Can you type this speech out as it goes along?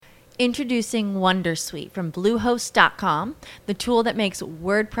Introducing Wondersuite from Bluehost.com, the tool that makes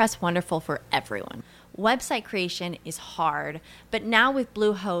WordPress wonderful for everyone. Website creation is hard, but now with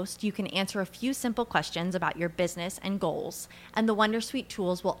Bluehost, you can answer a few simple questions about your business and goals, and the Wondersuite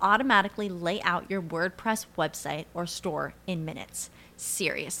tools will automatically lay out your WordPress website or store in minutes.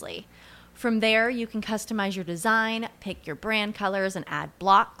 Seriously. From there, you can customize your design, pick your brand colors, and add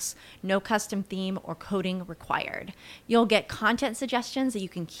blocks. No custom theme or coding required. You'll get content suggestions that you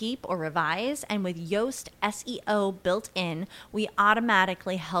can keep or revise, and with Yoast SEO built in, we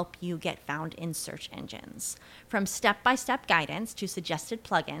automatically help you get found in search engines. From step-by-step guidance to suggested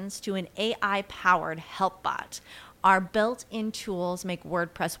plugins to an AI-powered help bot, our built-in tools make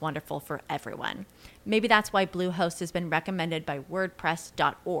WordPress wonderful for everyone. Maybe that's why Bluehost has been recommended by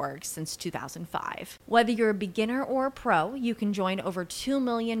WordPress.org since 2005. Whether you're a beginner or a pro, you can join over 2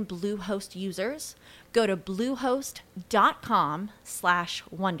 million Bluehost users. Go to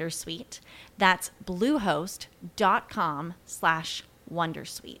bluehost.com/wondersuite. That's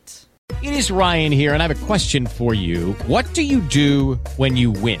bluehost.com/wondersuite. It is Ryan here, and I have a question for you. What do you do when you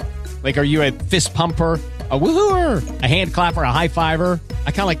win? Like, are you a fist pumper, a woo-hooer, a hand clapper, a high-fiver?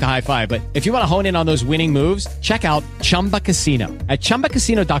 I kind of like the high-five, but if you want to hone in on those winning moves, check out Chumba Casino. At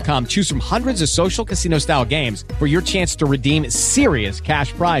ChumbaCasino.com, choose from hundreds of social casino-style games for your chance to redeem serious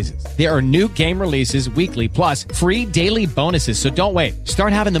cash prizes. There are new game releases weekly, plus free daily bonuses, so don't wait.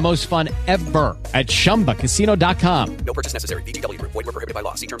 Start having the most fun ever at ChumbaCasino.com. No purchase necessary. VGW Group. Void where prohibited by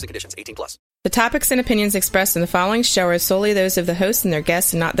law. See terms and conditions. 18+. The topics and opinions expressed in the following show are solely those of the host and their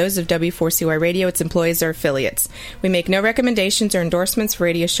guests and not those of W4CY Radio, its employees, or affiliates. We make no recommendations or endorsements for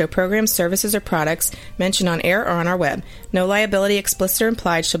radio show programs, services, or products mentioned on air or on our web. No liability, explicit or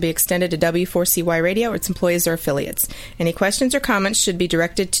implied, shall be extended to W4CY Radio or its employees or affiliates. Any questions or comments should be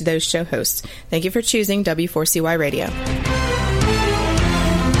directed to those show hosts. Thank you for choosing W4CY Radio.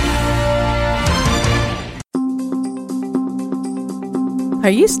 Are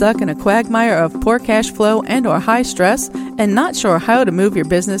you stuck in a quagmire of poor cash flow and or high stress and not sure how to move your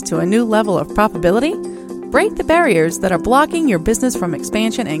business to a new level of profitability? Break the barriers that are blocking your business from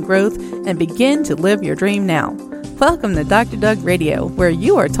expansion and growth and begin to live your dream now. Welcome to Dr. Doug Radio, where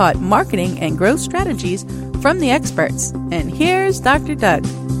you are taught marketing and growth strategies from the experts. And here's Dr. Doug.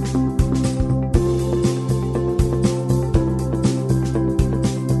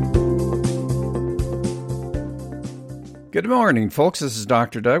 Good morning, folks. This is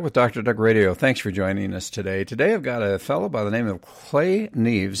Dr. Doug with Dr. Doug Radio. Thanks for joining us today. Today I've got a fellow by the name of Clay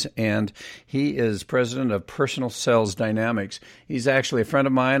Neves, and he is president of Personal Sales Dynamics. He's actually a friend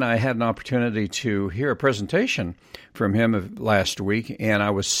of mine. I had an opportunity to hear a presentation from him last week, and I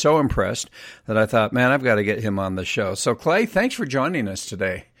was so impressed that I thought, man, I've got to get him on the show. So, Clay, thanks for joining us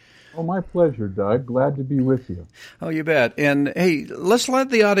today. Oh, my pleasure, Doug. Glad to be with you. Oh, you bet. And, hey, let's let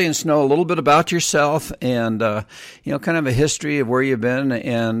the audience know a little bit about yourself and, kind of a history of where you've been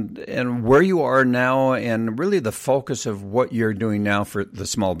and where you are now and really the focus of what you're doing now for the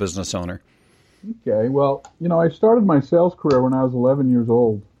small business owner. Okay. Well, I started my sales career when I was 11 years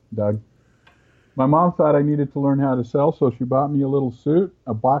old, Doug. My mom thought I needed to learn how to sell, so she bought me a little suit,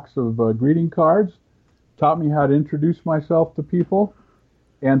 a box of greeting cards, taught me how to introduce myself to people,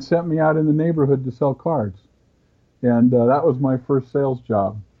 and sent me out in the neighborhood to sell cards. And that was my first sales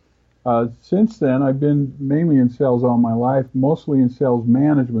job. Since then, I've been mainly in sales all my life, mostly in sales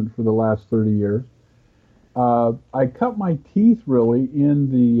management for the last 30 years. I cut my teeth, really, in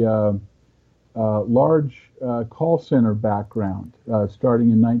the large call center background,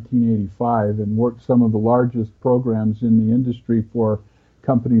 starting in 1985, and worked some of the largest programs in the industry for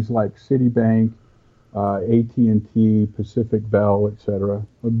companies like Citibank, AT&T, Pacific Bell, etc.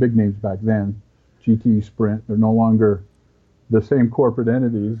 Big names back then. GT, Sprint. They're no longer the same corporate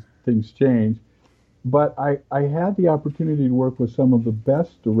entities. Things change. But I had the opportunity to work with some of the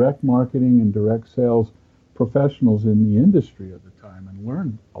best direct marketing and direct sales professionals in the industry at the time and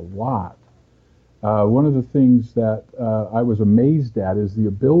learned a lot. One of the things that I was amazed at is the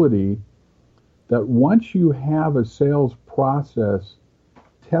ability that once you have a sales process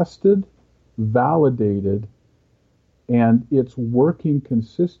tested, validated, and it's working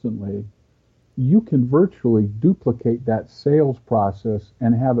consistently, you can virtually duplicate that sales process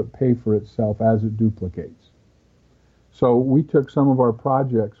and have it pay for itself as it duplicates. So we took some of our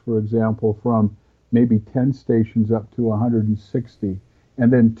projects, for example, from maybe 10 stations up to 160,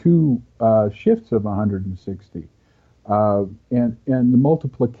 and then two shifts of 160. And the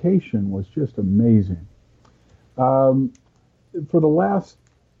multiplication was just amazing. For the last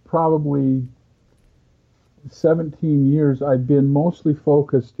probably 17 years, I've been mostly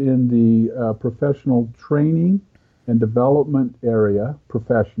focused in the professional training and development area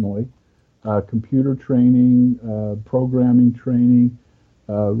professionally, computer training, programming training,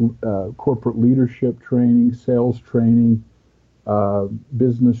 corporate leadership training, sales training,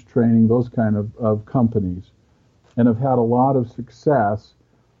 business training, those kind of companies, and have had a lot of success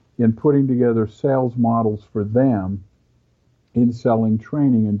in putting together sales models for them in selling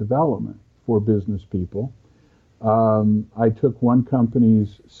training and development for business people. I took one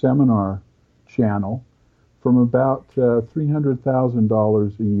company's seminar channel from about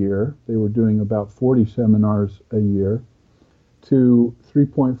 $300,000 a year. They were doing about 40 seminars a year to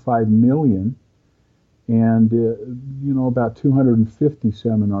 $3.5 million, and about 250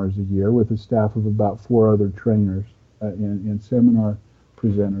 seminars a year with a staff of about 4 other trainers and seminar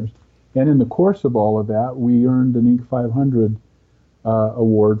presenters. And in the course of all of that, we earned an Inc. 500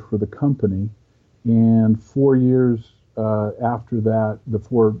 award for the company. And 4 years after that, the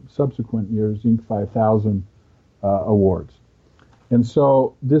 4 subsequent years, Inc. 5000 awards. And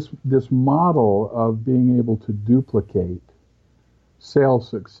so this model of being able to duplicate sales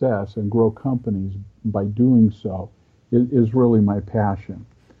success and grow companies by doing so is really my passion.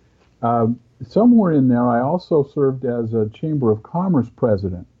 Somewhere in there, I also served as a Chamber of Commerce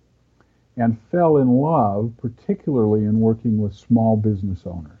president and fell in love, particularly in working with small business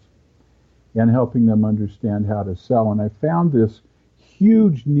owners and helping them understand how to sell. And I found this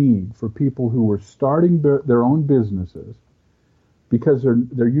huge need for people who were starting their own businesses, because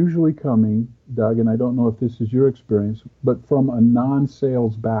they're usually coming, Doug, and I don't know if this is your experience, but from a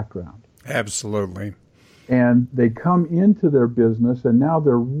non-sales background. Absolutely. And they come into their business, and now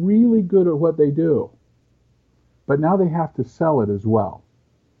they're really good at what they do. But now they have to sell it as well.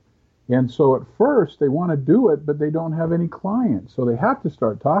 And so at first, they want to do it, but they don't have any clients. So they have to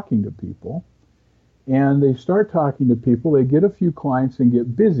start talking to people. And they start talking to people, they get a few clients and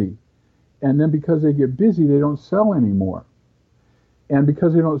get busy. And then because they get busy, they don't sell anymore. And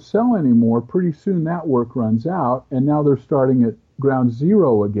because they don't sell anymore, pretty soon that work runs out, and now they're starting at ground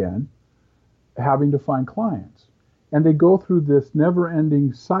zero again, having to find clients. And they go through this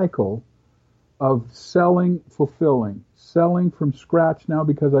never-ending cycle of selling, fulfilling, selling from scratch now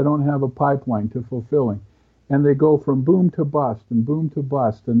because I don't have a pipeline, to fulfilling. And they go from boom to bust, and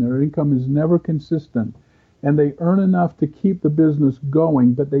their income is never consistent. And they earn enough to keep the business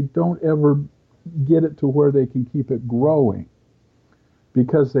going, but they don't ever get it to where they can keep it growing,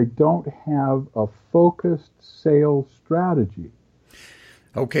 because they don't have a focused sales strategy.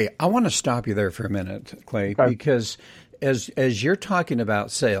 Okay, I want to stop you there for a minute, Clay, because as you're talking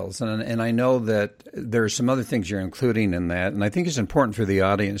about sales, and I know that there are some other things you're including in that, and I think it's important for the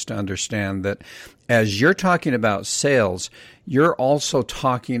audience to understand that as you're talking about sales, you're also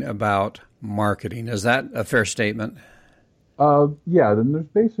talking about marketing. Is that a fair statement? Yeah, then there's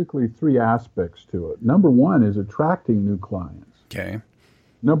basically 3 aspects to it. Number 1 is attracting new clients. Okay.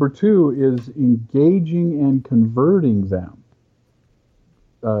 Number 2 is engaging and converting them.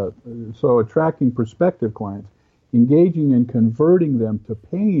 So attracting prospective clients, engaging and converting them to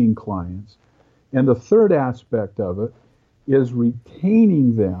paying clients. And the third aspect of it is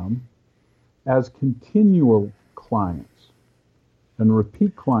retaining them as continual clients and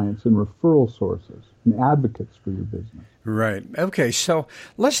repeat clients and referral sources and advocates for your business. Right. Okay, so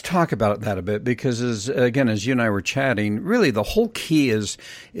let's talk about that a bit, because as you and I were chatting, really the whole key is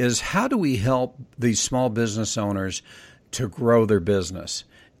how do we help these small business owners to grow their business?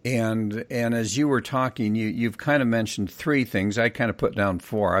 And as you were talking, you've kind of mentioned 3 things. I kind of put down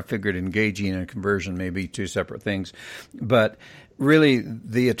 4. I figured engaging and conversion may be 2 separate things. But really,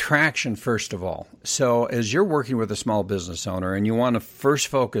 the attraction, first of all. So as you're working with a small business owner and you want to first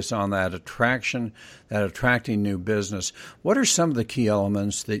focus on that attraction, that attracting new business, what are some of the key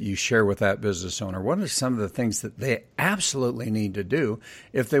elements that you share with that business owner? What are some of the things that they absolutely need to do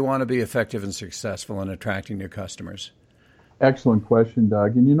if they want to be effective and successful in attracting new customers? Excellent question,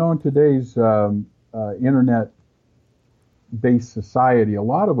 Doug. And in today's internet-based society, a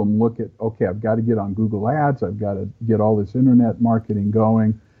lot of them look at, okay, I've got to get on Google Ads, I've got to get all this internet marketing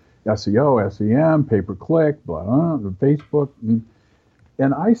going, SEO, SEM, pay-per-click, blah, blah, Facebook.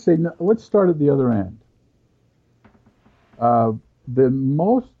 And I say, no, let's start at the other end. The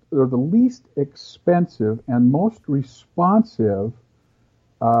least expensive and most responsive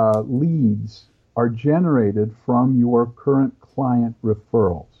leads are generated from your current client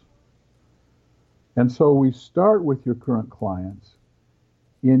referrals. And so we start with your current clients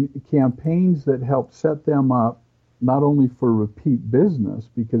in campaigns that help set them up not only for repeat business,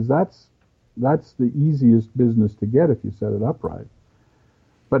 because that's the easiest business to get if you set it up right,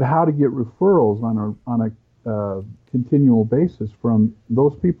 but how to get referrals on a continual basis from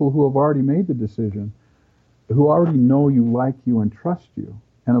those people who have already made the decision who already know you, like you, and trust you,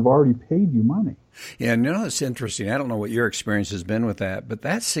 and have already paid you money. Yeah, and it's interesting. I don't know what your experience has been with that, but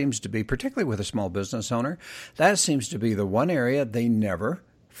that seems to be, particularly with a small business owner, that seems to be the one area they never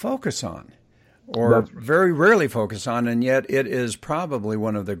focus on, or very rarely focus on, and yet it is probably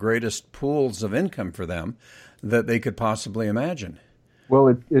one of the greatest pools of income for them that they could possibly imagine.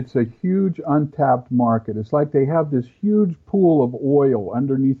 Well, it's a huge untapped market. It's like they have this huge pool of oil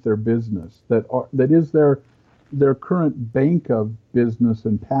underneath their business that is their current bank of business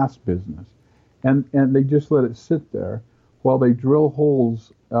and past business. And they just let it sit there while they drill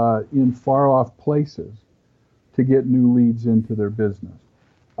holes in far-off places to get new leads into their business.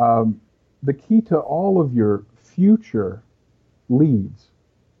 The key to all of your future leads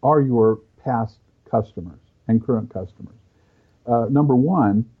are your past customers and current customers. Number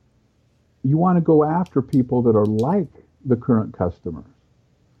one, you want to go after people that are like the current customers.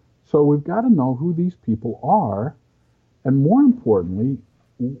 So we've got to know who these people are, and more importantly,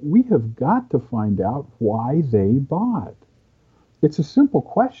 we have got to find out why they bought. It's a simple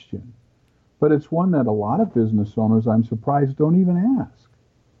question, but it's one that a lot of business owners, I'm surprised, don't even ask.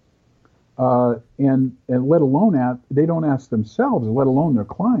 And let alone they don't ask themselves, let alone their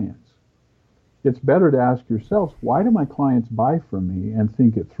clients. It's better to ask yourselves, why do my clients buy from me, and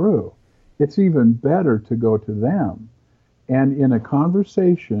think it through. It's even better to go to them. And in a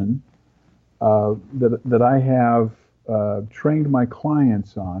conversation that I have trained my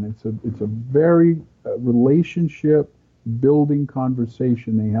clients on, it's a very relationship building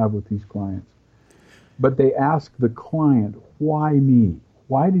conversation they have with these clients. But they ask the client, why me?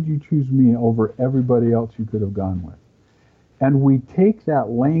 Why did you choose me over everybody else you could have gone with? And we take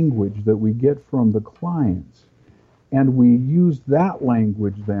that language that we get from the clients, and we use that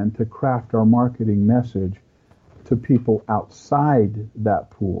language then to craft our marketing message to people outside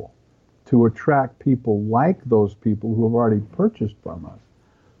that pool, to attract people like those people who have already purchased from us.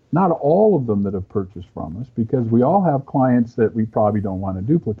 Not all of them that have purchased from us, because we all have clients that we probably don't want to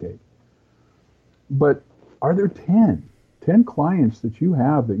duplicate. But are there 10 clients that you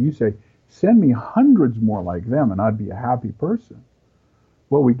have that you say, send me hundreds more like them and I'd be a happy person?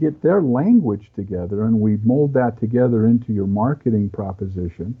 Well, we get their language together and we mold that together into your marketing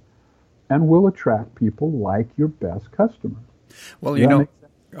proposition, and we'll attract people like your best customers. Well,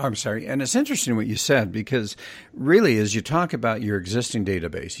 I'm sorry. And it's interesting what you said, because really, as you talk about your existing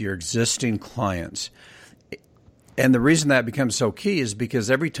database, your existing clients, and the reason that becomes so key is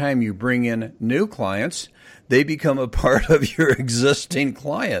because every time you bring in new clients, they become a part of your existing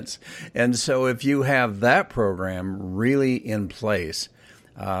clients. And so if you have that program really in place,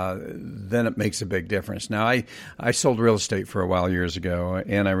 then it makes a big difference. Now, I sold real estate for a while years ago,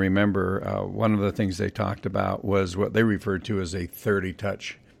 and I remember one of the things they talked about was what they referred to as a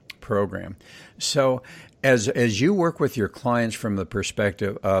 30-touch program. So as you work with your clients from the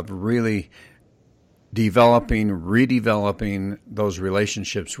perspective of really redeveloping those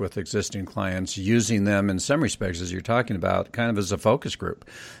relationships with existing clients, using them in some respects, as you're talking about, kind of as a focus group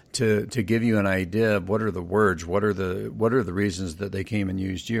to give you an idea of what are the words, what are the reasons that they came and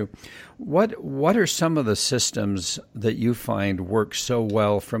used you. What are some of the systems that you find work so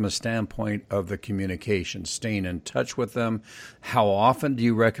well from a standpoint of the communication, staying in touch with them? How often do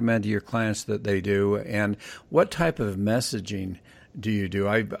you recommend to your clients that they do? And what type of messaging do you do?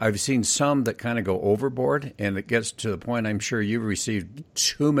 I've seen some that kind of go overboard, and it gets to the point, I'm sure you've received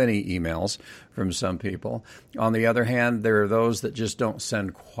too many emails from some people. On the other hand, there are those that just don't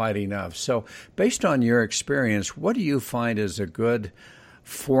send quite enough. So based on your experience, what do you find is a good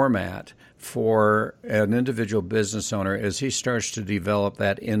format for an individual business owner as he starts to develop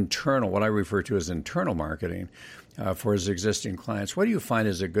that internal, what I refer to as internal marketing, for his existing clients? What do you find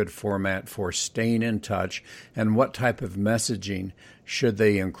is a good format for staying in touch, and what type of messaging should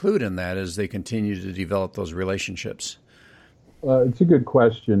they include in that as they continue to develop those relationships? It's a good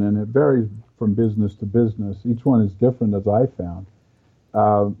question, and it varies from business to business. Each one is different, as I found.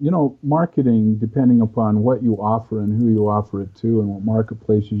 Marketing, depending upon what you offer and who you offer it to and what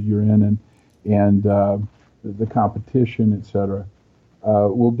marketplaces you're in and the competition, et cetera,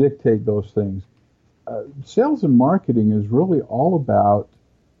 will dictate those things. Sales and marketing is really all about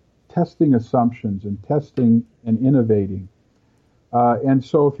testing assumptions and testing and innovating. And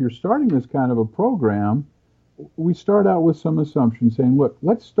so if you're starting this kind of a program, we start out with some assumptions saying, look,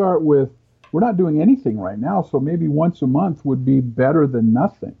 let's start with, we're not doing anything right now, so maybe once a month would be better than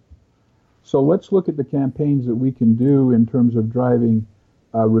nothing. So let's look at the campaigns that we can do in terms of driving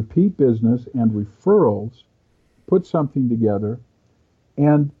repeat business and referrals, put something together,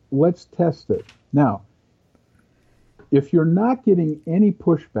 and let's test it. Now, If you're not getting any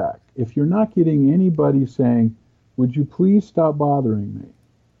pushback, if you're not getting anybody saying, would you please stop bothering me,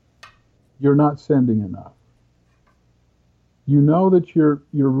 you're not sending enough. You know that you're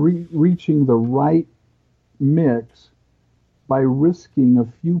reaching the right mix by risking a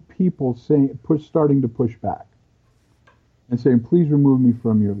few people starting to push back and saying, please remove me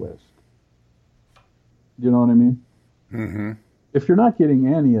from your list. You know what I mean? Mm-hmm. If you're not getting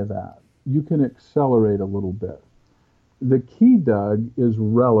any of that, you can accelerate a little bit. The key, Doug, is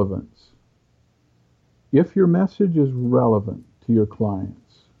relevance. If your message is relevant to your clients,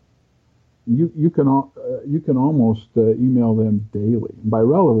 you can almost email them daily. And by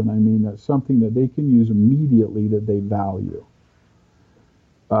relevant, I mean that's something that they can use immediately that they value.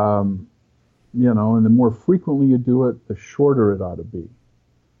 And the more frequently you do it, the shorter it ought to be.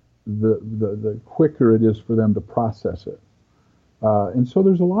 The quicker it is for them to process it. And so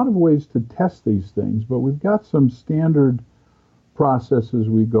there's a lot of ways to test these things, but we've got some standard processes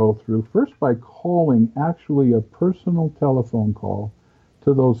we go through. First, by calling actually a personal telephone call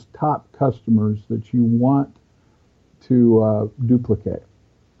to those top customers that you want to duplicate.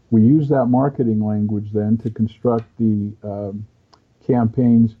 We use that marketing language then to construct the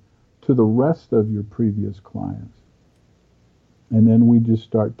campaigns to the rest of your previous clients. And then we just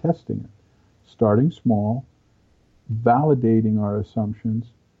start testing it, starting small, validating our assumptions,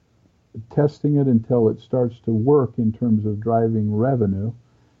 testing it until it starts to work in terms of driving revenue.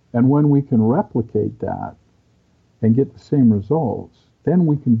 And when we can replicate that and get the same results, then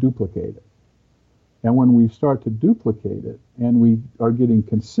we can duplicate it. And when we start to duplicate it and we are getting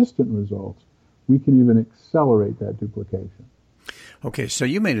consistent results, we can even accelerate that duplication. Okay, so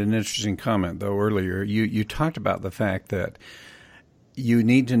you made an interesting comment, though, earlier. You talked about the fact that you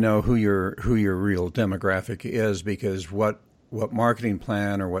need to know who your real demographic is, because what marketing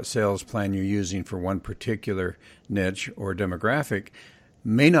plan or what sales plan you're using for one particular niche or demographic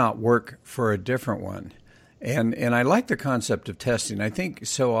may not work for a different one. And I like the concept of testing. I think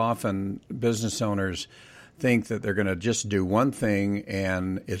so often business owners think that they're going to just do one thing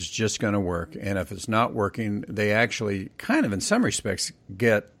and it's just going to work. And if it's not working, they actually kind of in some respects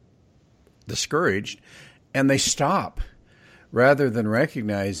get discouraged and they stop, rather than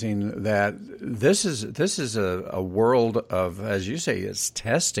recognizing that this is a world of, as you say, it's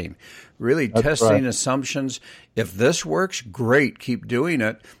testing, really. That's testing right. Assumptions. If this works, great, keep doing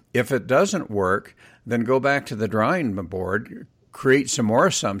it. If it doesn't work, then go back to the drawing board, create some more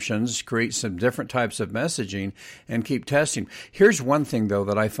assumptions, create some different types of messaging, and keep testing. Here's one thing, though,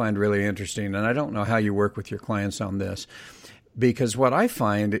 that I find really interesting, and I don't know how you work with your clients on this. Because what I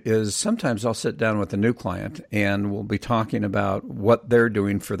find is sometimes I'll sit down with a new client and we'll be talking about what they're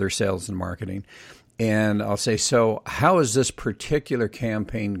doing for their sales and marketing. And I'll say, so how is this particular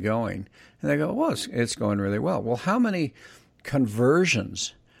campaign going? And they go, well, it's going really well. Well, how many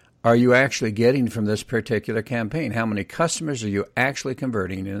conversions are you actually getting from this particular campaign? How many customers are you actually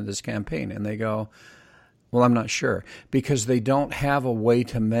converting into this campaign? And they go, well, I'm not sure, because they don't have a way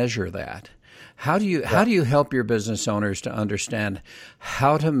to measure that. How do you help your business owners to understand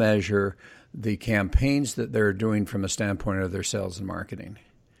how to measure the campaigns that they're doing from a standpoint of their sales and marketing?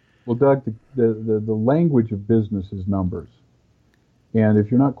 Well, Doug, the language of business is numbers. And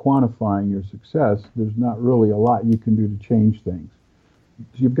if you're not quantifying your success, there's not really a lot you can do to change things.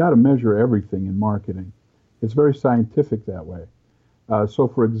 You've got to measure everything in marketing. It's very scientific that way. So,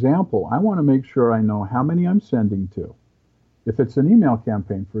 for example, I want to make sure I know how many I'm sending to. If it's an email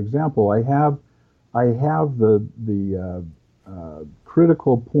campaign, for example, I have the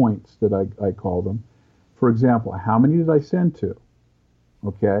critical points that I call them. For example, how many did I send to?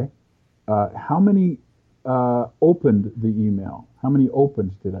 Okay. How many opened the email? How many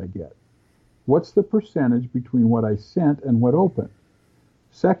opens did I get? What's the percentage between what I sent and what opened?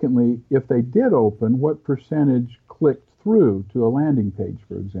 Secondly, if they did open, what percentage clicked through to a landing page,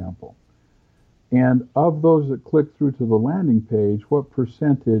 for example? And of those that click through to the landing page, what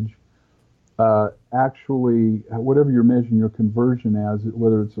percentage actually, whatever you're measuring your conversion as,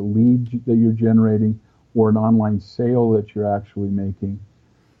 whether it's a lead that you're generating or an online sale that you're actually making,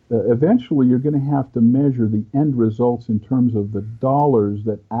 eventually you're going to have to measure the end results in terms of the dollars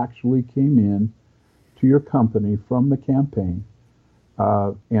that actually came in to your company from the campaign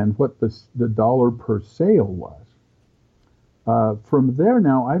and what the dollar per sale was. From there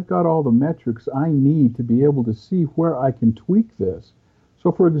now, I've got all the metrics I need to be able to see where I can tweak this.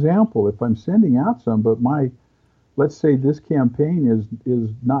 So, for example, if I'm sending out some, but let's say this campaign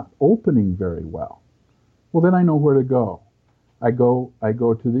is not opening very well, well, then I know where to go. I go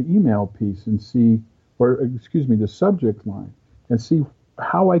to the email piece and see, the subject line, and see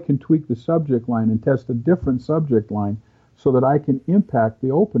how I can tweak the subject line and test a different subject line so that I can impact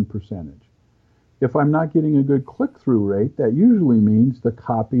the open percentage. If I'm not getting a good click-through rate, that usually means the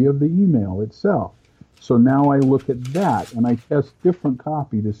copy of the email itself. So now I look at that and I test different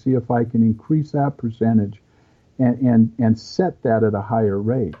copy to see if I can increase that percentage and set that at a higher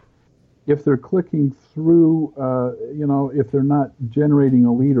rate. If they're clicking through, if they're not generating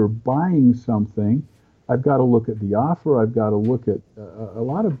a lead or buying something, I've got to look at the offer. I've got to look at a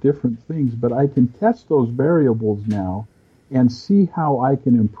lot of different things, but I can test those variables now and see how I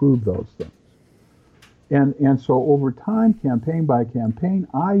can improve those things. And so over time, campaign by campaign,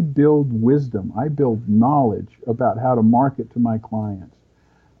 I build wisdom. I build knowledge about how to market to my clients.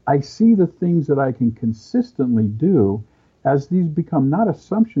 I see the things that I can consistently do as these become not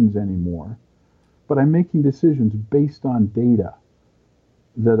assumptions anymore, but I'm making decisions based on data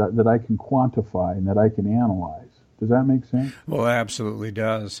that I can quantify and that I can analyze. Does that make sense? Well, it absolutely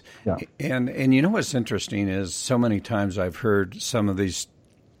does. Yeah. And you know what's interesting is so many times I've heard some of these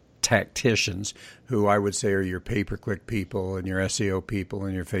tacticians who I would say are your pay-per-click people and your SEO people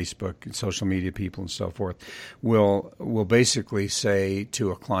and your Facebook and social media people and so forth will basically say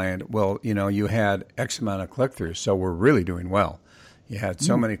to a client, well, you had X amount of click-throughs, so we're really doing well. You had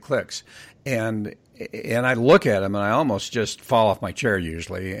so many clicks. And I look at them and I almost just fall off my chair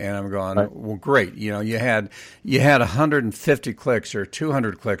usually, and I'm going, right. Well, great. You had 150 clicks or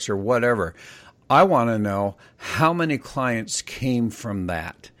 200 clicks or whatever. I want to know how many clients came from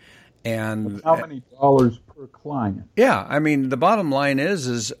that. And how many dollars per client? Yeah, I mean, the bottom line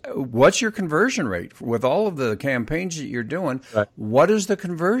is what's your conversion rate with all of the campaigns that you're doing? Right. What is the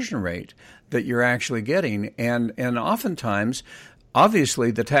conversion rate that you're actually getting? And oftentimes,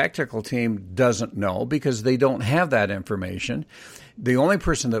 obviously, the tactical team doesn't know because they don't have that information. The only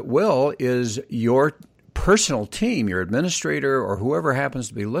person that will is your personal team, your administrator, or whoever happens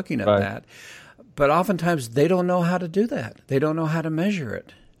to be looking at that. But oftentimes, they don't know how to do that. They don't know how to measure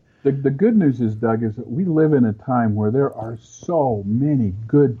it. The good news is, Doug, is that we live in a time where there are so many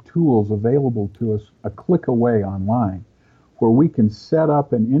good tools available to us a click away online, where we can set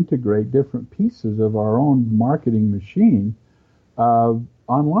up and integrate different pieces of our own marketing machine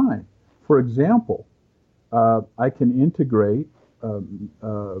online. For example, I can integrate an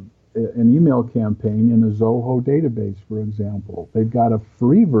email campaign in a Zoho database, for example. They've got a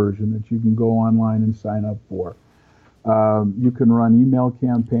free version that you can go online and sign up for. You can run email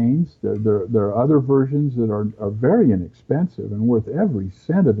campaigns. There are other versions that are very inexpensive and worth every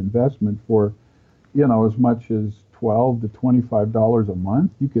cent of investment for, as much as $12 to $25 a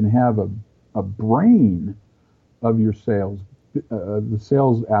month. You can have a brain of your sales, the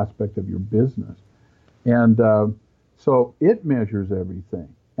sales aspect of your business. And so it measures everything.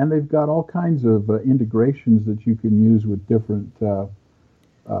 And they've got all kinds of integrations that you can use with different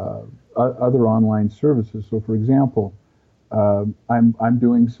other online services. So, for example, I'm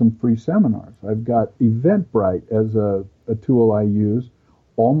doing some free seminars. I've got Eventbrite as a tool I use.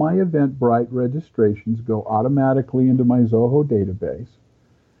 All my Eventbrite registrations go automatically into my Zoho database.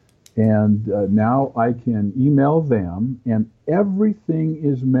 And now I can email them, and everything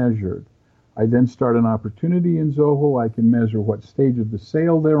is measured. I then start an opportunity in Zoho. I can measure what stage of the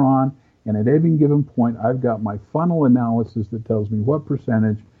sale they're on, and at any given point, I've got my funnel analysis that tells me what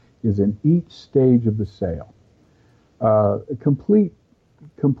percentage is in each stage of the sale. Complete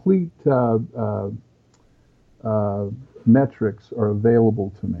metrics are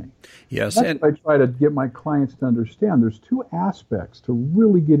available to me. Yes, That's what I try to get my clients to understand. There's two aspects to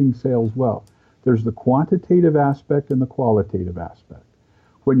really getting sales well. There's the quantitative aspect and the qualitative aspect.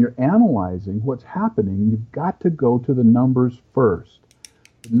 When you're analyzing what's happening, you've got to go to the numbers first.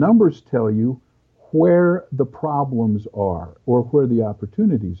 The numbers tell you where the problems are or where the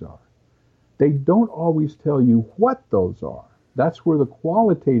opportunities are. They don't always tell you what those are. That's where the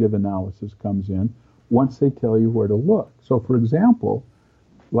qualitative analysis comes in once they tell you where to look. So, for example,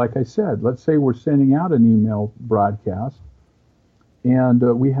 like I said, let's say we're sending out an email broadcast and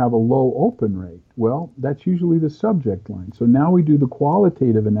we have a low open rate. Well, that's usually the subject line. So now we do the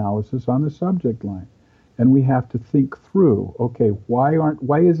qualitative analysis on the subject line. And we have to think through, okay,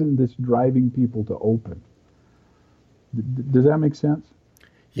 why isn't this driving people to open? Does that make sense?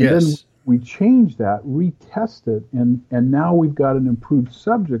 Yes. And then we change that, retest it, and now we've got an improved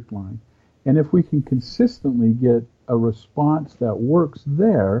subject line. And if we can consistently get a response that works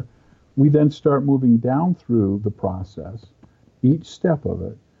there, we then start moving down through the process, each step of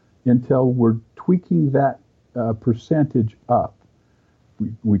it, until we're tweaking that percentage up.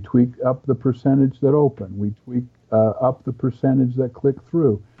 We tweak up the percentage that open. We tweak up the percentage that click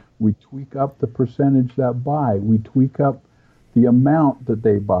through. We tweak up the percentage that buy. We tweak up the amount that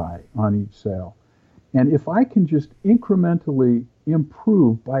they buy on each sale. And if I can just incrementally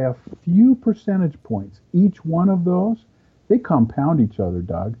improve by a few percentage points, each one of those, they compound each other,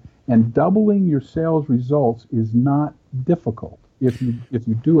 Doug. And doubling your sales results is not difficult if you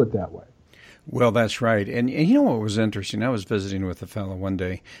do it that way. Well, that's right. And you know what was interesting? I was visiting with a fellow one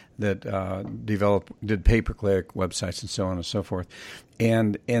day that did pay-per-click websites and so on and so forth.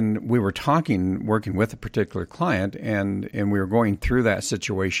 And we were working with a particular client, and we were going through that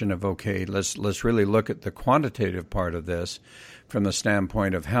situation of, okay, let's really look at the quantitative part of this from the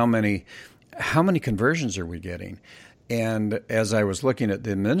standpoint of how many conversions are we getting. And as I was looking at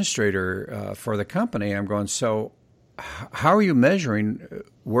the administrator for the company, I'm going, so how are you measuring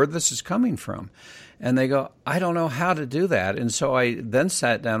where this is coming from? And they go, I don't know how to do that. And so I then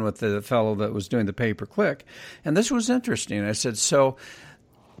sat down with the fellow that was doing the pay-per-click, and this was interesting. I said, so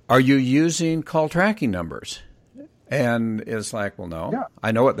are you using call tracking numbers? And it's like, well, no. Yeah.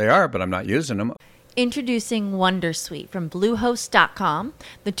 I know what they are, but I'm not using them. Introducing Wondersuite from Bluehost.com,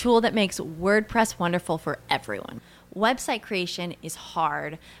 the tool that makes WordPress wonderful for everyone. Website creation is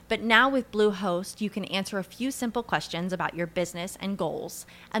hard, but now with Bluehost, you can answer a few simple questions about your business and goals,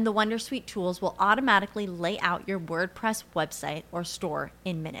 and the Wondersuite tools will automatically lay out your WordPress website or store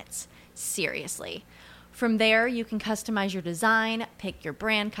in minutes. Seriously. From there, you can customize your design, pick your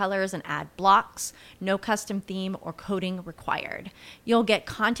brand colors, and add blocks. No custom theme or coding required. You'll get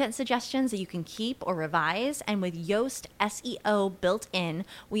content suggestions that you can keep or revise, and with Yoast SEO built in,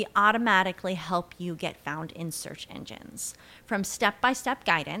 we automatically help you get found in search engines. From step-by-step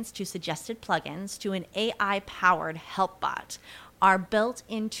guidance to suggested plugins to an AI-powered help bot, our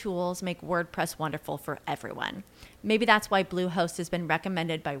built-in tools make WordPress wonderful for everyone. Maybe that's why Bluehost has been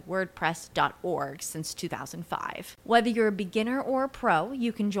recommended by WordPress.org since 2005. Whether you're a beginner or a pro,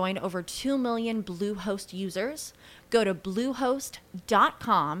 you can join over 2 million Bluehost users. Go to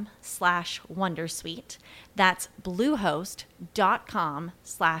bluehost.com/Wondersuite. That's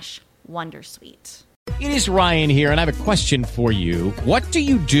bluehost.com/Wondersuite. It is Ryan here, and I have a question for you. What do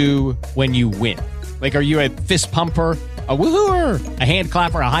you do when you win? Like, are you a fist pumper, a woohooer, a hand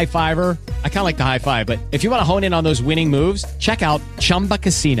clapper, a high fiver? I kind of like the high five, but if you want to hone in on those winning moves, check out Chumba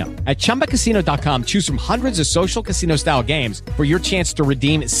Casino. At ChumbaCasino.com, choose from hundreds of social casino-style games for your chance to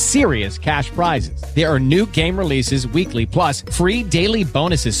redeem serious cash prizes. There are new game releases weekly, plus free daily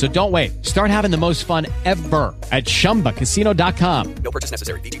bonuses. So don't wait. Start having the most fun ever at ChumbaCasino.com. No purchase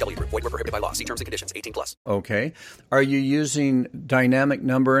necessary. VGW. Void where prohibited by law. See terms and conditions. 18+. Okay. Are you using dynamic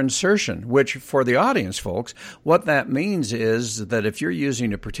number insertion? Which, for the audience, folks, what that means is that if you're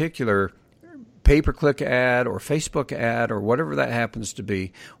using a particular pay-per-click ad or Facebook ad or whatever that happens to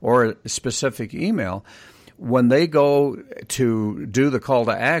be, or a specific email, when they go to do the call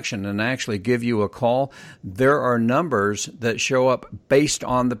to action and actually give you a call, there are numbers that show up based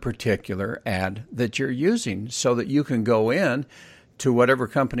on the particular ad that you're using, so that you can go in to whatever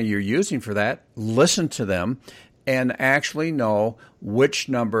company you're using for that, listen to them, and actually know which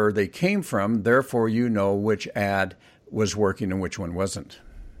number they came from. Therefore, you know which ad was working and which one wasn't.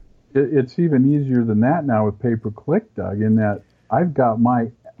 It's even easier than that now with pay-per-click, Doug, in that I've got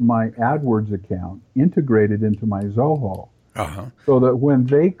my AdWords account integrated into my Zoho. So that when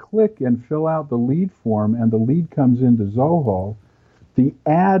they click and fill out the lead form and the lead comes into Zoho, the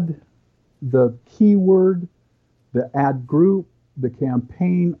ad, the keyword, the ad group, the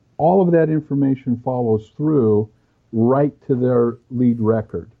campaign, all of that information follows through right to their lead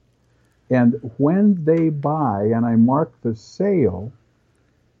record. And when they buy and I mark the sale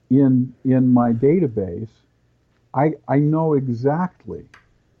in my database, I know exactly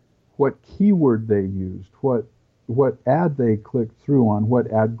what keyword they used, what ad they clicked through on,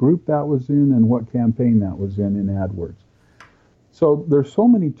 what ad group that was in, and what campaign that was in AdWords. So there's so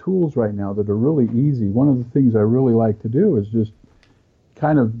many tools right now that are really easy. One of the things I really like to do is just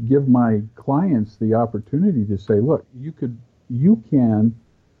kind of give my clients the opportunity to say, look, you can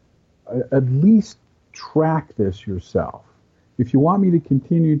at least track this yourself. If you want me to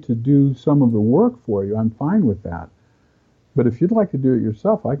continue to do some of the work for you, I'm fine with that. But if you'd like to do it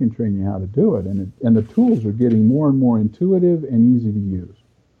yourself, I can train you how to do it. And the tools are getting more and more intuitive and easy to use.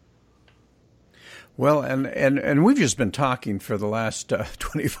 Well, and we've just been talking for the last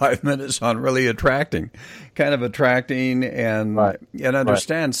 25 minutes on really attracting and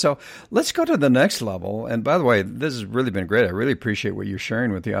understand. Right. So let's go to the next level. And by the way, this has really been great. I really appreciate what you're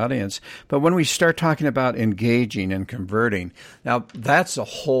sharing with the audience. But when we start talking about engaging and converting, now that's a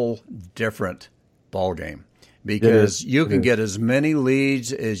whole different ballgame. Because you can get as many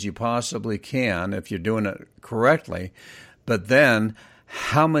leads as you possibly can if you're doing it correctly. But then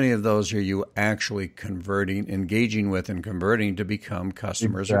how many of those are you actually engaging with and converting to become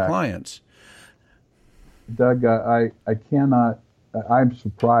customers or clients? Doug, I cannot. I'm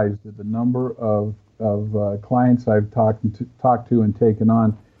surprised at the number of clients I've talked to and taken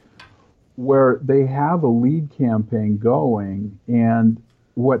on, where they have a lead campaign going, and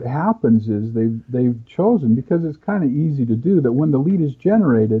what happens is they've chosen, because it's kind of easy to do, that when the lead is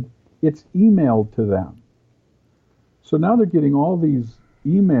generated, it's emailed to them. So now they're getting all these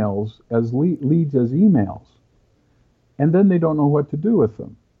emails as leads as emails, and then they don't know what to do with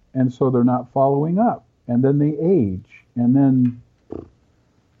them, and so they're not following up, and then they age, and then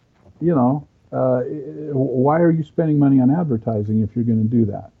why are you spending money on advertising if you're going to do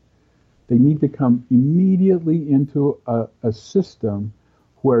that? They need to come immediately into a system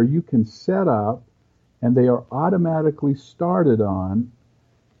where you can set up, and they are automatically started on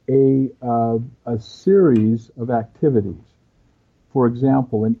a series of activities. For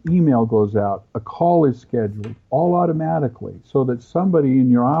example, an email goes out, a call is scheduled, all automatically, so that somebody in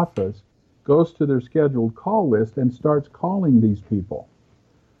your office goes to their scheduled call list and starts calling these people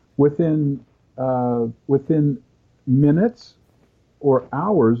within minutes or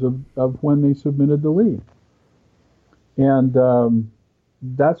hours of when they submitted the lead. And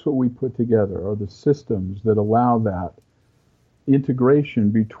that's what we put together, are the systems that allow that integration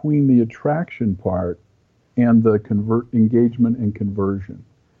between the attraction part and the engagement and conversion.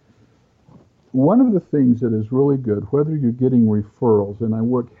 One of the things that is really good, whether you're getting referrals, and I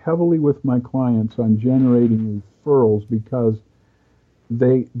work heavily with my clients on generating referrals because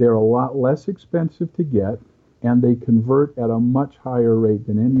they're a lot less expensive to get, and they convert at a much higher rate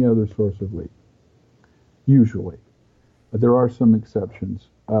than any other source of lead. Usually. There are some exceptions,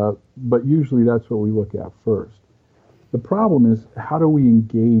 but usually that's what we look at first. The problem is, how do we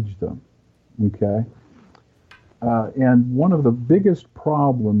engage them? Okay? And one of the biggest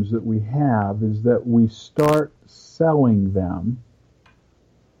problems that we have is that we start selling them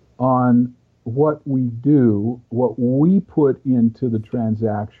on what we do, what we put into the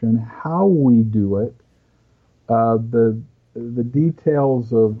transaction, how we do it, the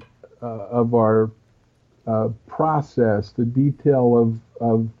details of our process, the detail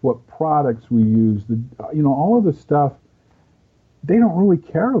of what products we use, all of the stuff they don't really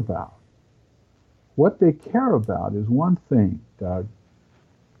care about. What they care about is one thing, Doug.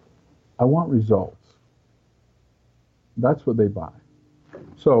 I want results. That's what they buy.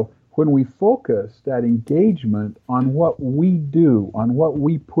 So when we focus that engagement on what we do, on what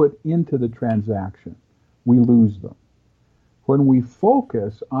we put into the transaction, we lose them. When we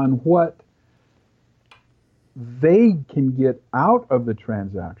focus on what they can get out of the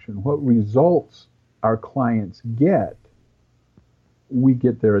transaction, what results our clients get, we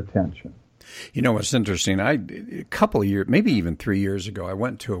get their attention. You know what's interesting? A couple of years, maybe even 3 years ago, I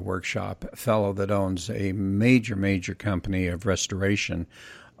went to a workshop. A fellow that owns a major company of restoration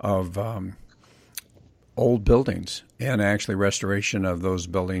of old buildings, and actually restoration of those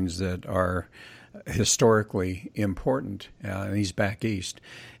buildings that are historically important. And he's back east.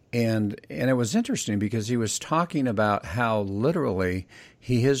 And it was interesting because he was talking about how literally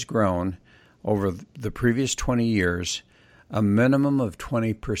he has grown over the previous 20 years a minimum of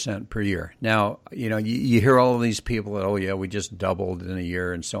 20% per year. Now, you hear all of these people that, oh yeah, we just doubled in a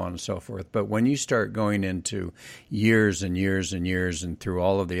year and so on and so forth. But when you start going into years and years and years and through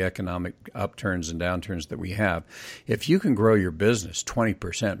all of the economic upturns and downturns that we have, if you can grow your business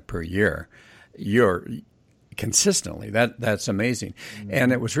 20% per year, you're consistently, that's amazing. Mm-hmm.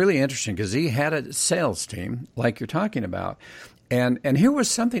 And it was really interesting because he had a sales team like you're talking about. And here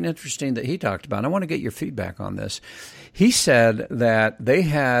was something interesting that he talked about. I want to get your feedback on this. He said that they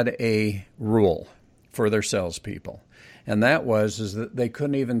had a rule for their salespeople, and that was that they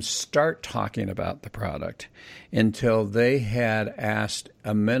couldn't even start talking about the product until they had asked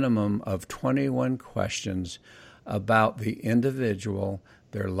a minimum of 21 questions about the individual,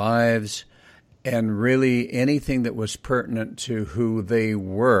 their lives, and really anything that was pertinent to who they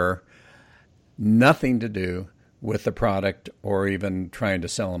were, nothing to do with the product or even trying to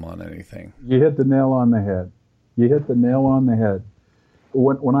sell them on anything. You hit the nail on the head. You hit the nail on the head.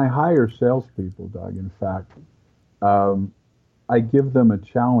 When I hire salespeople, Doug, in fact, I give them a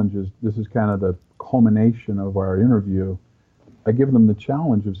challenge. This is kind of the culmination of our interview. I give them the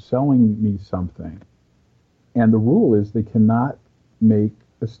challenge of selling me something. And the rule is they cannot make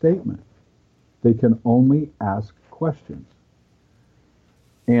a statement. They can only ask questions.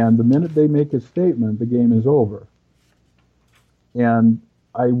 And the minute they make a statement, the game is over. And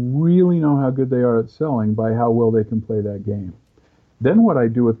I really know how good they are at selling by how well they can play that game. Then what I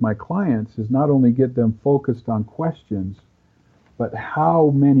do with my clients is not only get them focused on questions, but how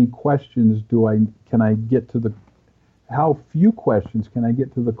many questions how few questions can I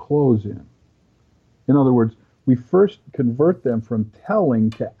get to the close in? In other words, we first convert them from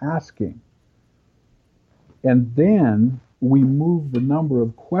telling to asking. And then we move the number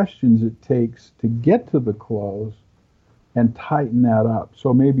of questions it takes to get to the close and tighten that up.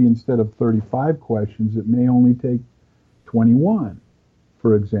 So maybe instead of 35 questions, it may only take 21,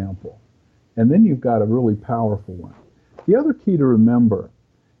 for example. And then you've got a really powerful one. The other key to remember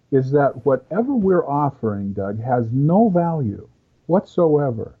is that whatever we're offering, Doug, has no value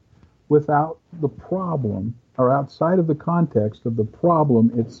whatsoever without the problem or outside of the context of the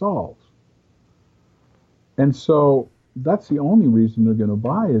problem it solves. And so that's the only reason they're going to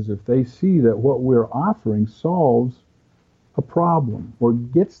buy, is if they see that what we're offering solves a problem or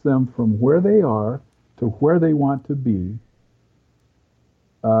gets them from where they are to where they want to be,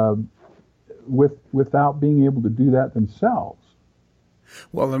 without being able to do that themselves.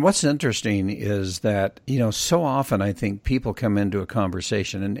 Well, and what's interesting is that, so often I think people come into a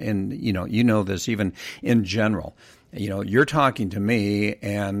conversation and you know this even in general. You're talking to me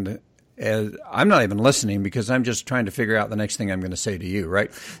and I'm not even listening because I'm just trying to figure out the next thing I'm going to say to you,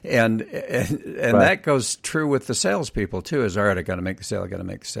 right? And right. That goes true with the salespeople too, is, all right, I got to make the sale, I got to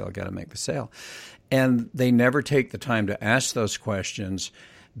make the sale, I got to make the sale. And they never take the time to ask those questions,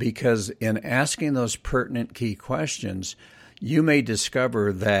 because in asking those pertinent key questions, you may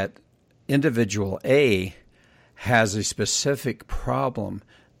discover that individual A has a specific problem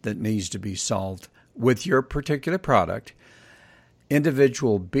that needs to be solved with your particular product.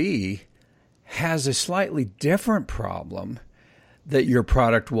 Individual B has a slightly different problem that your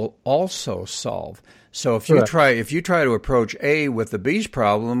product will also solve. So if you try to approach A with the B's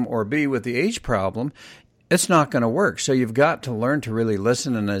problem or B with the H problem, it's not going to work. So you've got to learn to really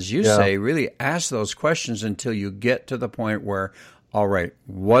listen and, as you say, really ask those questions until you get to the point where, all right,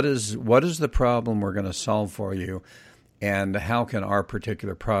 what is the problem we're going to solve for you, and how can our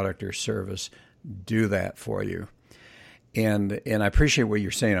particular product or service do that for you? And I appreciate what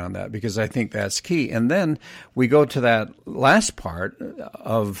you're saying on that, because I think that's key. And then we go to that last part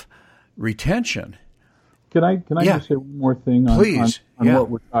of retention. Can I just say one more thing on what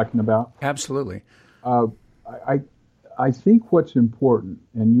we're talking about? Absolutely. I think what's important,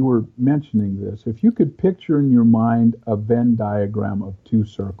 and you were mentioning this, if you could picture in your mind a Venn diagram of two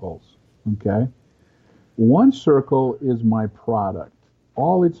circles, okay? One circle is my product,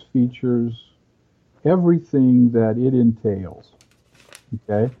 all its features, everything that it entails,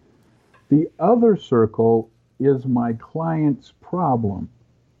 okay? The other circle is my client's problem,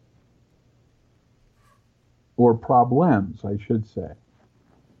 or problems, I should say.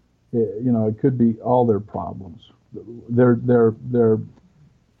 It could be all their problems. Their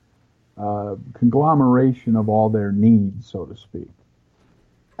conglomeration of all their needs, so to speak.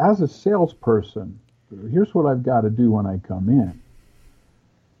 As a salesperson, here's what I've got to do when I come in.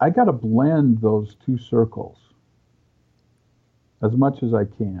 I got to blend those two circles as much as I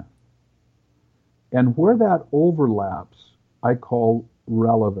can. And where that overlaps, I call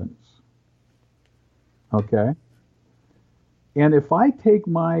relevance. Okay? And if I take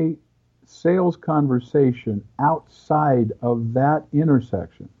my sales conversation outside of that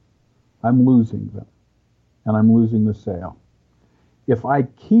intersection, I'm losing them, and I'm losing the sale. If I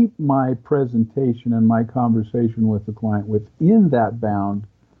keep my presentation and my conversation with the client within that bound,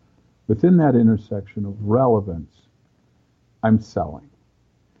 within that intersection of relevance, I'm selling.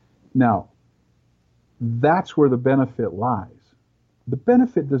 Now, that's where the benefit lies. The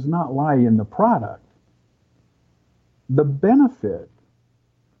benefit does not lie in the product. The benefit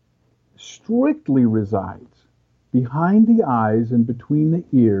strictly resides behind the eyes and between the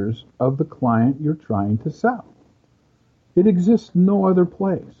ears of the client you're trying to sell. It exists no other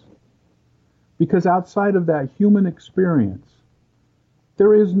place. Because outside of that human experience,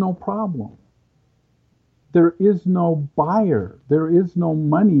 there is no problem. There is no buyer. There is no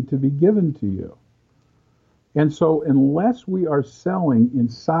money to be given to you. And so unless we are selling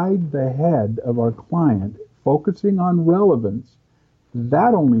inside the head of our client, focusing on relevance,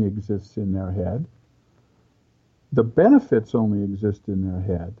 that only exists in their head. The benefits only exist in their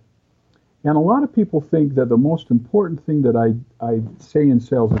head. And a lot of people think that the most important thing that I say in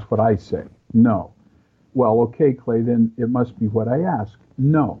sales is what I say. No. Well, okay, Clay, then it must be what I ask.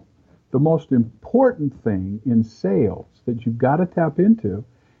 No. The most important thing in sales that you've got to tap into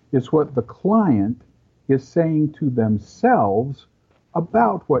is what the client is saying to themselves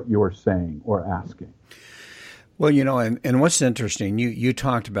about what you're saying or asking. Well, and what's interesting, you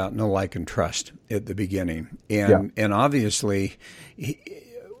talked about know, like, and trust at the beginning. And obviously,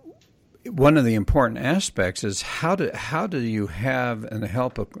 one of the important aspects is how do you have and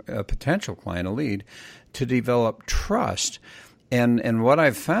help a potential client, a lead, to develop trust And what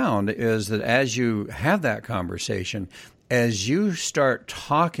I've found is that as you have that conversation, as you start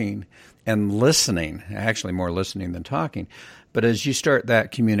talking and listening, actually more listening than talking, but as you start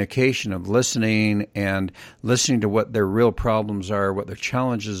that communication of listening and listening to what their real problems are, what their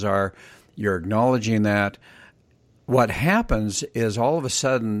challenges are, you're acknowledging that, what happens is all of a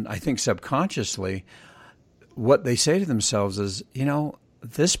sudden, I think subconsciously, what they say to themselves is,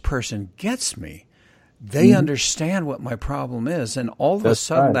 this person gets me. They understand what my problem is. And all of a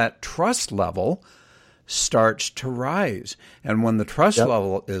sudden, that trust level starts to rise. And when the trust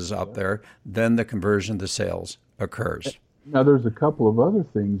level is up there, then the conversion to sales occurs. Now, there's a couple of other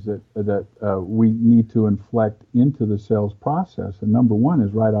things that we need to inflect into the sales process. And number one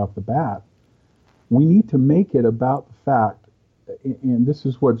is right off the bat, we need to make it about the fact, and this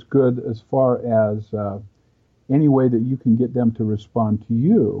is what's good as far as any way that you can get them to respond to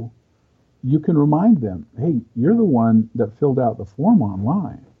you, you can remind them, hey, you're the one that filled out the form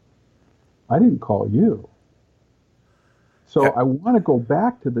online. I didn't call you. So I want to go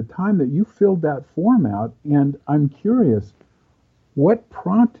back to the time that you filled that form out, and I'm curious, what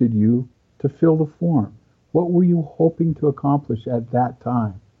prompted you to fill the form? What were you hoping to accomplish at that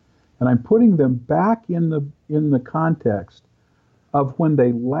time? And I'm putting them back in the context of when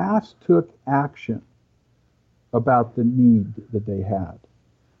they last took action about the need that they had.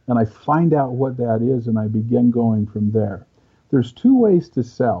 And I find out what that is, and I begin going from there. There's two ways to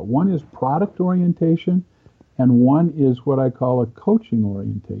sell. One is product orientation, and one is what I call a coaching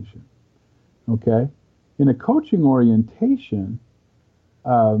orientation. Okay? In a coaching orientation,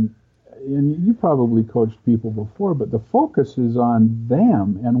 and you probably coached people before, but the focus is on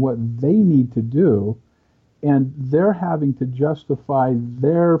them and what they need to do, and they're having to justify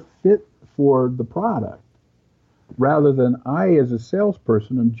their fit for the product, rather than I, as a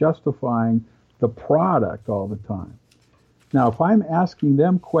salesperson, am justifying the product all the time. Now, if I'm asking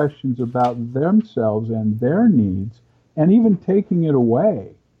them questions about themselves and their needs, and even taking it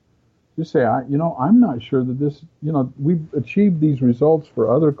away, just say, I'm not sure that this, we've achieved these results for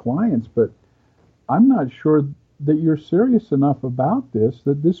other clients, but I'm not sure that you're serious enough about this,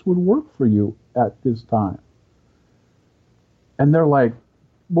 that this would work for you at this time. And they're like,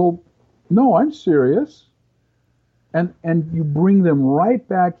 well, no, I'm serious. And you bring them right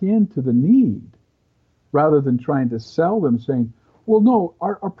back into the need, rather than trying to sell them, saying, well, no,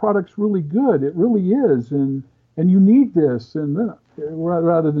 our product's really good. It really is. And you need this. And then,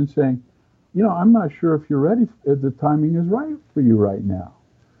 rather than saying, I'm not sure if you're ready, if the timing is right for you right now,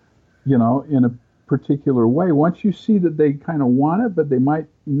 in a particular way. Once you see that they kind of want it, but they might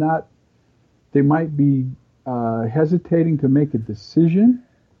be hesitating to make a decision,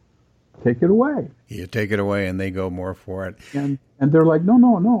 take it away. You take it away and they go more for it. And they're like,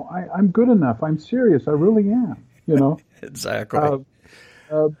 no, I'm good enough. I'm serious. I really am, Exactly.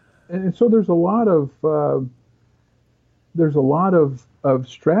 And so there's a lot of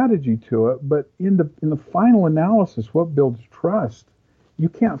strategy to it, but in the final analysis, what builds trust? You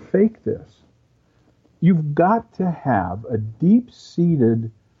can't fake this. You've got to have a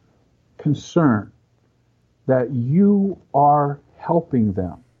deep-seated concern that you are helping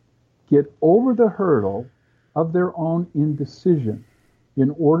them get over the hurdle of their own indecision in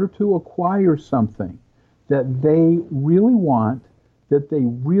order to acquire something that they really want, that they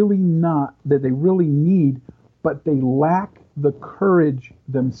really need, but they lack the courage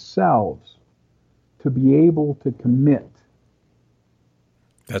themselves to be able to commit.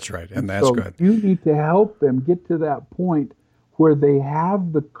 That's right, and that's so good. You need to help them get to that point where they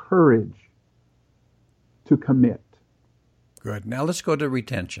have the courage to commit. Good. Now let's go to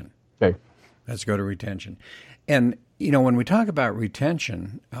retention. Okay. Let's go to retention. And, when we talk about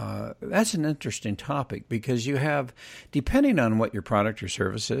retention, that's an interesting topic because you have, depending on what your product or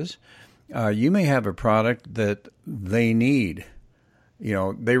service is, you may have a product that they need.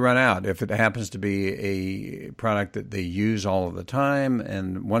 They run out. If it happens to be a product that they use all of the time,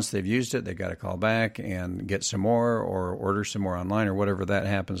 and once they've used it, they've got to call back and get some more or order some more online or whatever that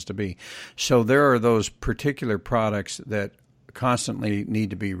happens to be. So there are those particular products that constantly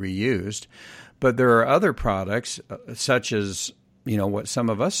need to be reused. But there are other products, such as, what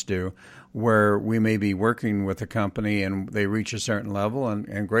some of us do, where we may be working with a company and they reach a certain level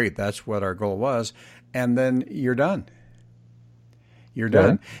and great, that's what our goal was. And then you're done. You're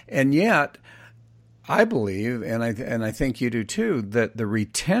done. And yet, I believe, and I think you do too, that the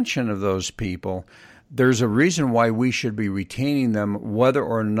retention of those people, there's a reason why we should be retaining them, whether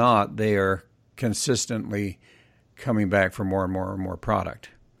or not they are consistently coming back for more and more and more product.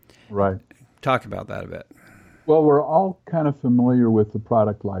 Right. Talk about that a bit. Well, we're all kind of familiar with the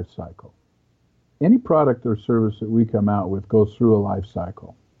product life cycle. any product or service that we come out with goes through a life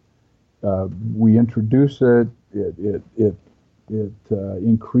cycle. We introduce it, it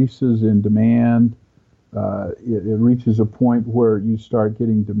increases in demand, it reaches a point where you start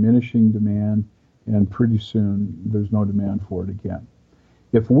getting diminishing demand, and pretty soon there's no demand for it again.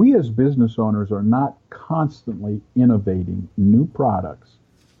 If we as business owners are not constantly innovating new products,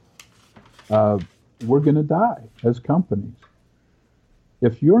 we're going to die as companies.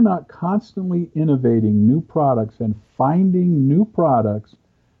 If you're not constantly innovating new products and finding new products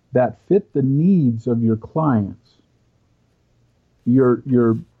that fit the needs of your clients, you're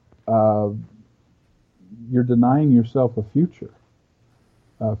denying yourself a future.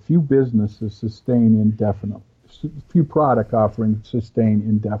 Few businesses sustain indefinitely. Few product offerings sustain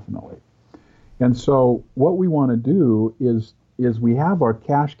indefinitely. And so what we want to do is we have our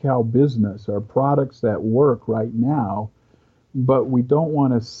cash cow business, our products that work right now, but we don't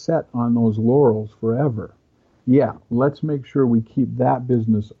want to set on those laurels forever. Yeah, let's make sure we keep that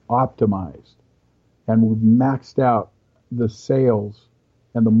business optimized and we've maxed out the sales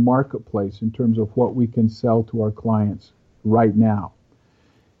and the marketplace in terms of what we can sell to our clients right now.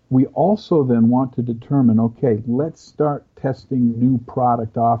 We also then want to determine, okay, let's start testing new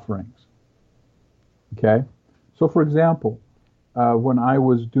product offerings. Okay? So for example, when I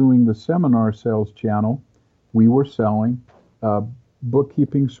was doing the seminar sales channel, we were selling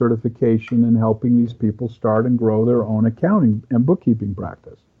bookkeeping certification and helping these people start and grow their own accounting and bookkeeping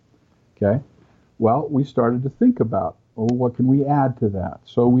practice. Okay? Well, we started to think about, what can we add to that?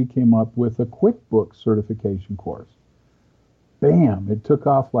 So we came up with a QuickBooks certification course. Bam, it took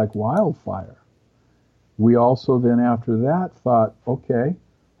off like wildfire. We also then after that thought, okay,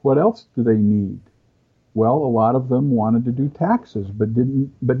 what else do they need? Well, a lot of them wanted to do taxes, but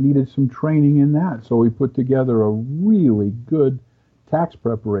needed some training in that. So we put together a really good tax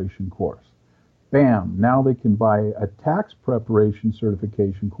preparation course. Bam, now they can buy a tax preparation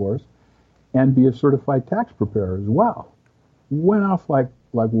certification course and be a certified tax preparer as well. Went off like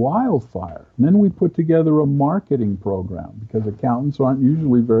wildfire. And then we put together a marketing program because accountants aren't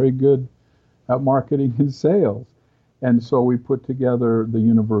usually very good at marketing and sales. And so we put together the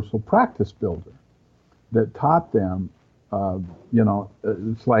Universal Practice Builder that taught them,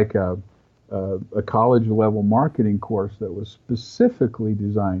 it's like a college level marketing course that was specifically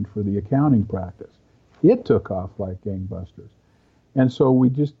designed for the accounting practice. It took off like gangbusters. And so we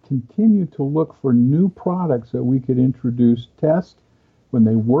just continue to look for new products that we could introduce, test. When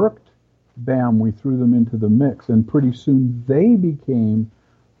they worked, bam, we threw them into the mix, and pretty soon they became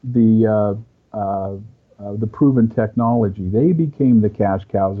the proven technology. They became the cash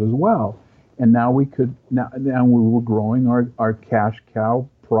cows as well, and now we were growing our cash cow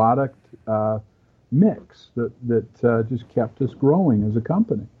product mix that just kept us growing as a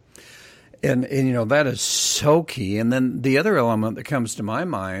company. And that is so key. And then the other element that comes to my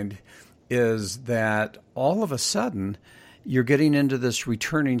mind is that all of a sudden you're getting into this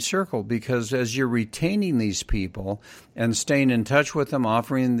returning circle, because as you're retaining these people and staying in touch with them,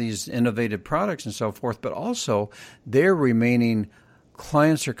 offering these innovative products and so forth, but also they're remaining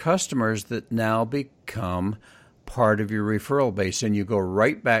clients or customers that now become part of your referral base. And you go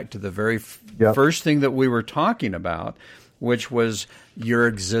right back to the very first thing that we were talking about, which was your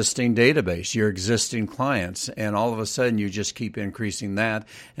existing database, your existing clients. And all of a sudden, you just keep increasing that,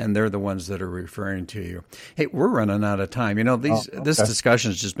 and they're the ones that are referring to you. Hey, we're running out of time. This discussion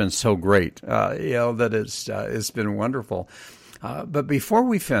has just been so great, that it's been wonderful. But before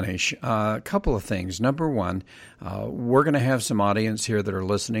we finish, a couple of things. Number one, we're going to have some audience here that are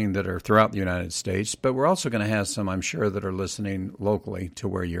listening that are throughout the United States, but we're also going to have some, I'm sure, that are listening locally to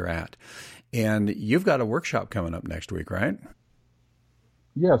where you're at. And you've got a workshop coming up next week, right?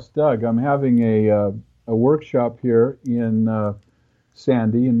 Yes, Doug. I'm having a workshop here in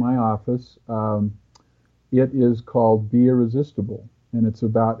Sandy in my office. It is called Be Irresistible, and it's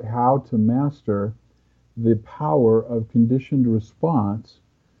about how to master the power of conditioned response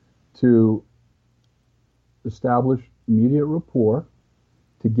to establish immediate rapport,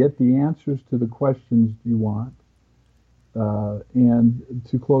 to get the answers to the questions you want, and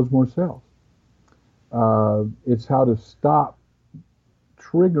to close more sales. It's how to stop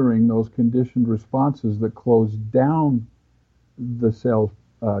triggering those conditioned responses that close down the sales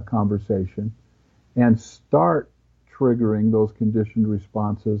conversation and start triggering those conditioned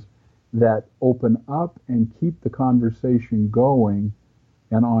responses that open up and keep the conversation going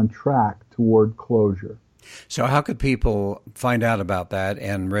and on track toward closure. So how could people find out about that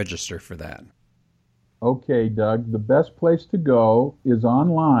and register for that? Okay, Doug, the best place to go is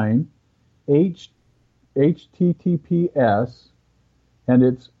online, HTTPS, and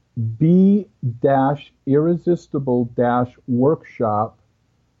it's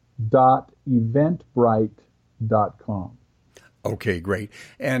b-irresistible-workshop.eventbrite.com. Okay, great.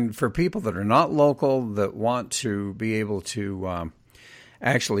 And for people that are not local that want to be able to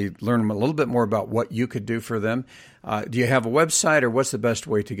actually learn a little bit more about what you could do for them, do you have a website, or what's the best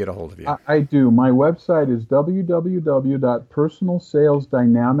way to get a hold of you? I do. My website is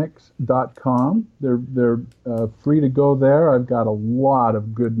www.personalsalesdynamics.com. They're free to go there. I've got a lot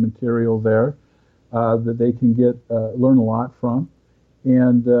of good material there that they can learn a lot from.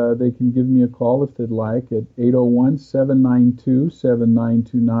 And they can give me a call if they'd like at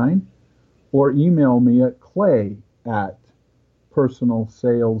 801-792-7929, or email me at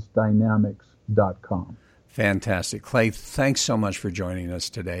clay@personalsalesdynamics.com. Fantastic. Clay, thanks so much for joining us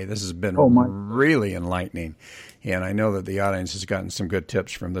today. This has been really enlightening, and I know that the audience has gotten some good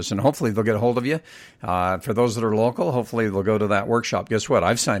tips from this, and hopefully they'll get a hold of you. For those that are local, hopefully they'll go to that workshop. Guess what?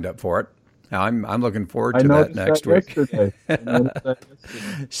 I've signed up for it. Now, I'm looking forward to that next week.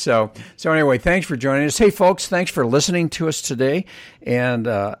 So anyway, thanks for joining us. Hey, folks, thanks for listening to us today, and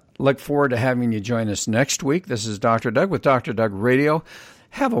look forward to having you join us next week. This is Dr. Doug with Dr. Doug Radio.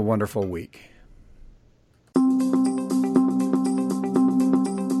 Have a wonderful week.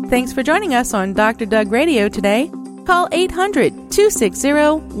 Thanks for joining us on Dr. Doug Radio today. Call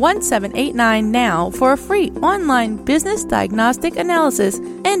 800-260-1789 now for a free online business diagnostic analysis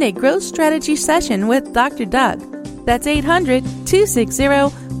and a growth strategy session with Dr. Doug. That's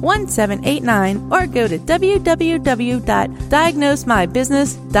 800-260-1789, or go to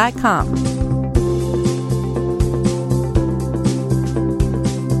www.diagnosemybusiness.com.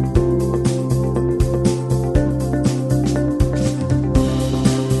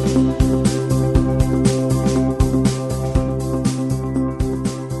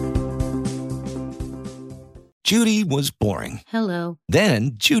 Judy was boring. Hello.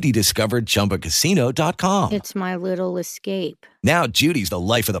 Then Judy discovered ChumbaCasino.com. It's my little escape. Now Judy's the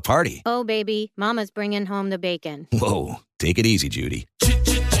life of the party. Oh, baby, mama's bringing home the bacon. Whoa, take it easy, Judy.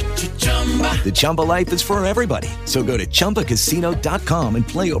 The Chumba life is for everybody. So go to ChumbaCasino.com and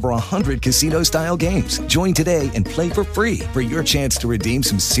play over 100 casino-style games. Join today and play for free for your chance to redeem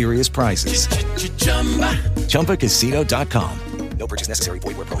some serious prizes. ChumbaCasino.com. No purchase necessary.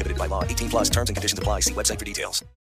 Void where prohibited by law. 18+ terms and conditions apply. See website for details.